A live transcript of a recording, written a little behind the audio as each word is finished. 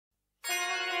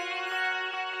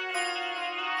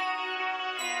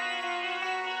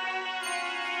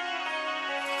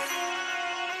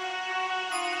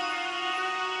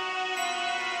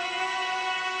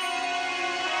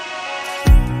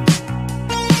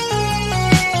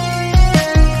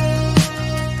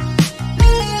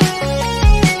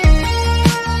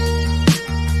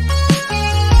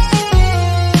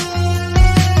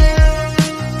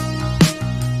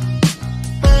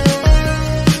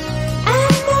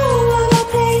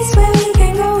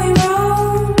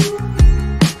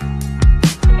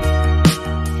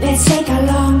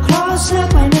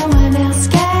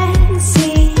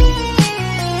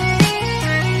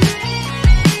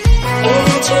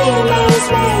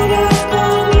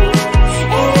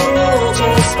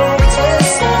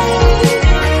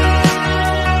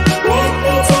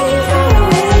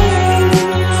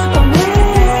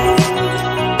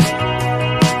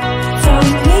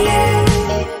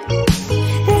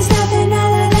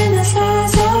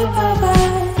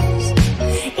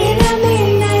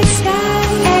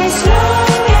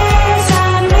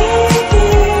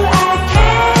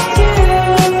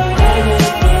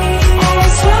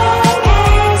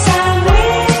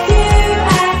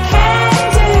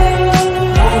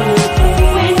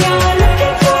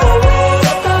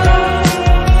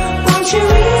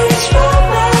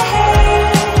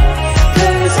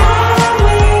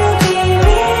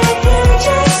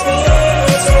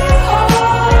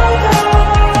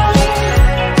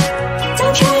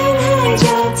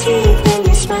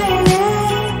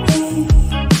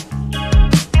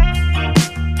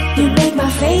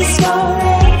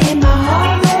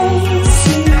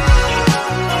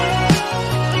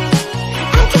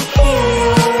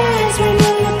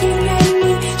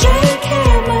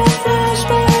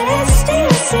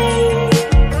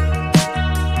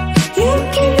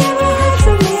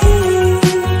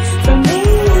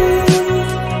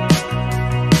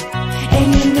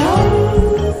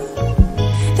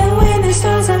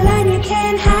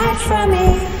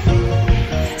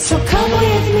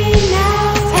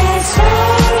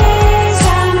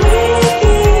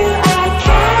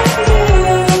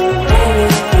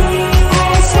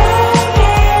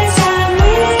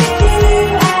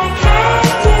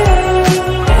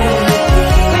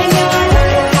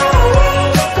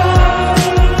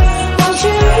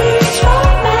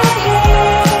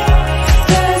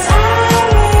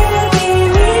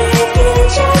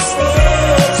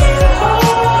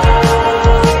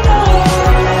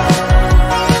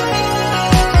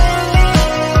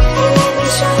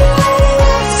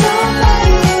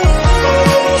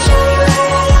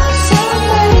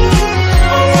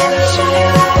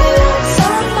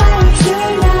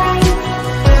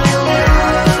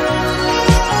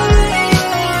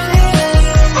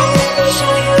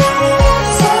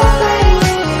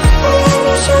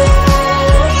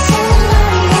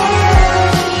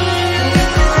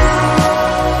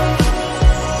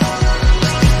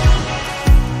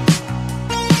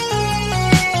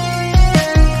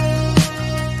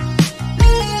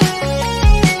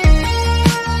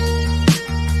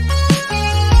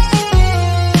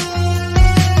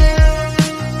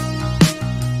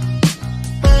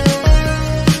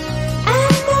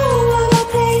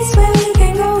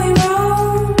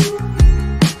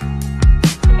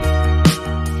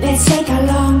a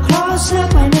long close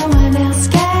look when no one else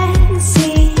can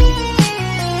see.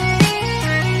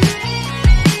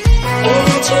 In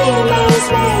a dream I was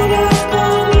made of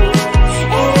gold,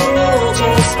 and I knew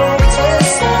just what to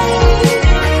say.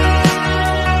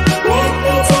 Let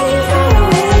me take you far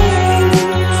away,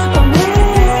 away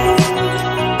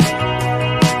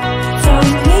from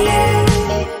here.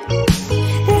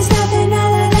 There's nothing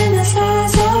other than the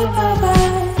stars above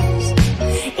us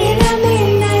in a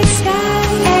midnight sky.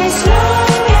 As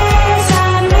long as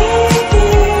I'm with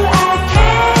you, I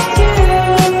can do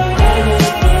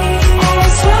anything.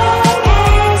 As long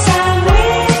as I'm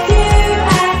with you,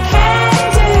 I can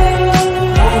do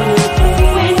anything.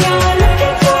 When you're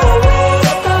looking for a way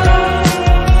to go,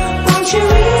 won't you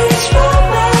reach for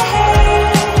my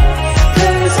hand?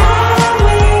 'Cause I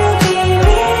will be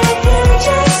with you,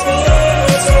 just need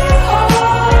to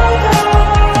hold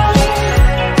on.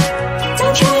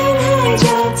 Don't try and hide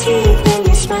your teeth when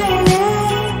you smile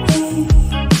at me.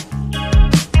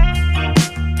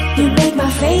 You make my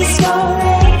face go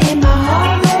red and my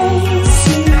heart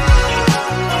racing.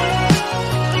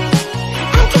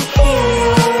 I can feel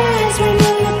your eyes when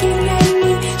you're looking at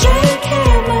me. Try to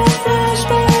camouflage,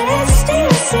 but I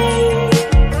still see.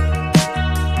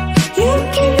 You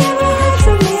can never hide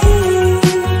from me,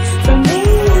 from me.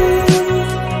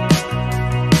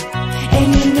 And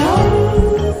you know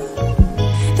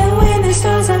that when the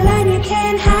stars align, you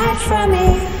can't hide from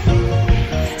it.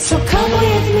 So come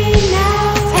with me now.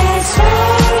 As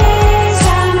long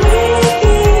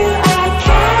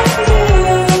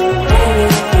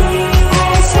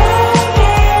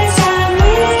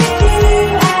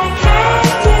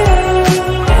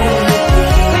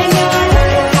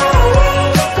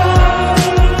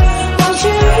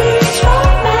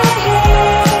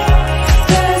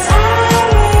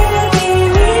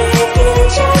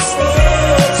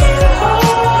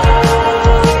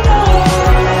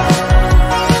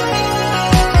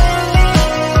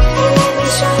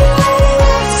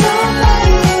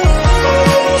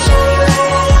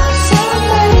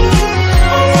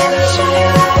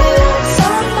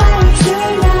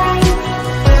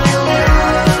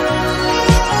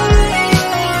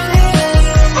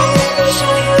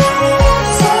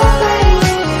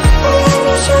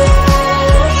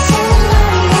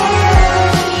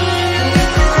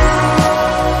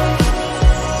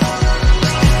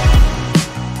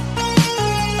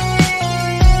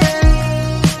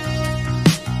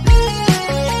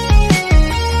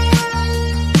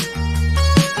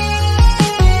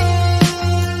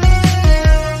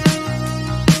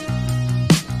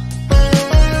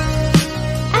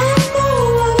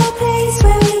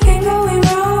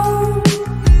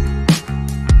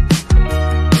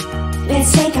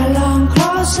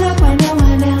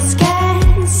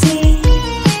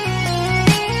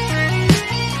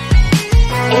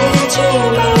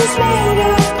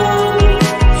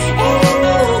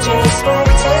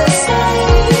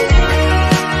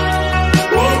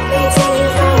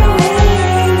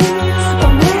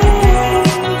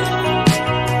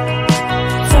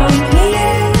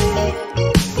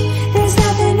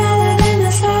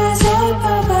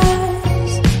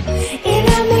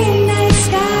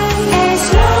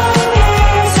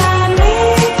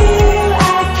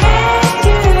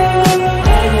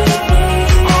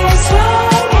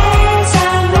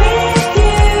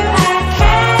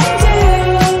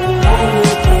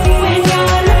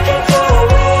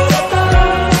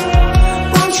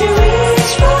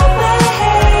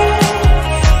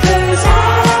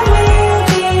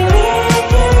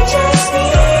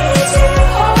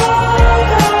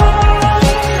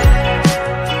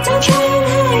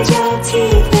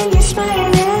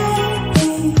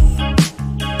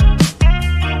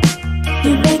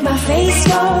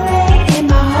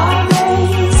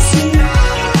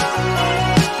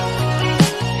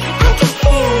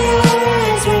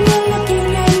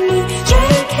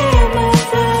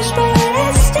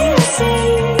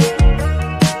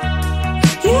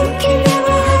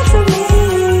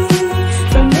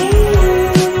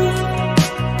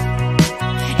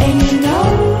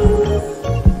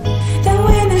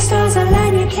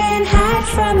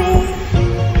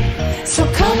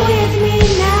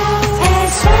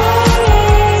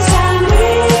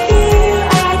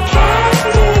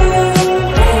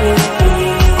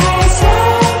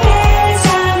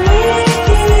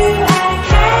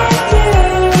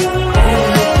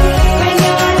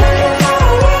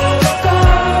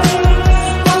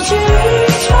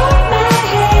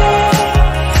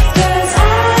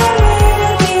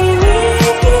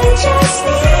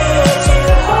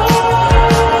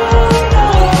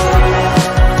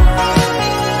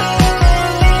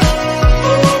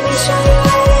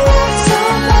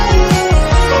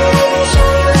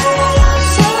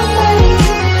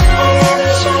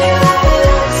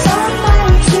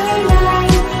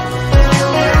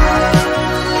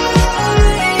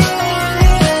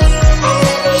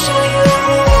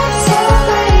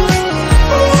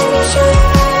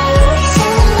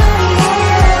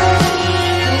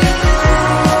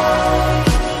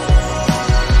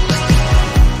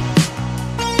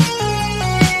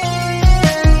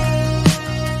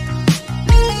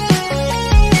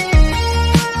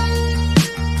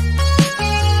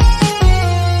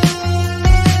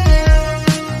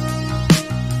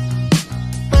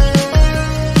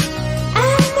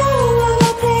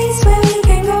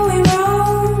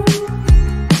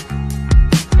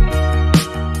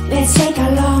Let's take a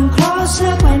long close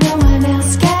look.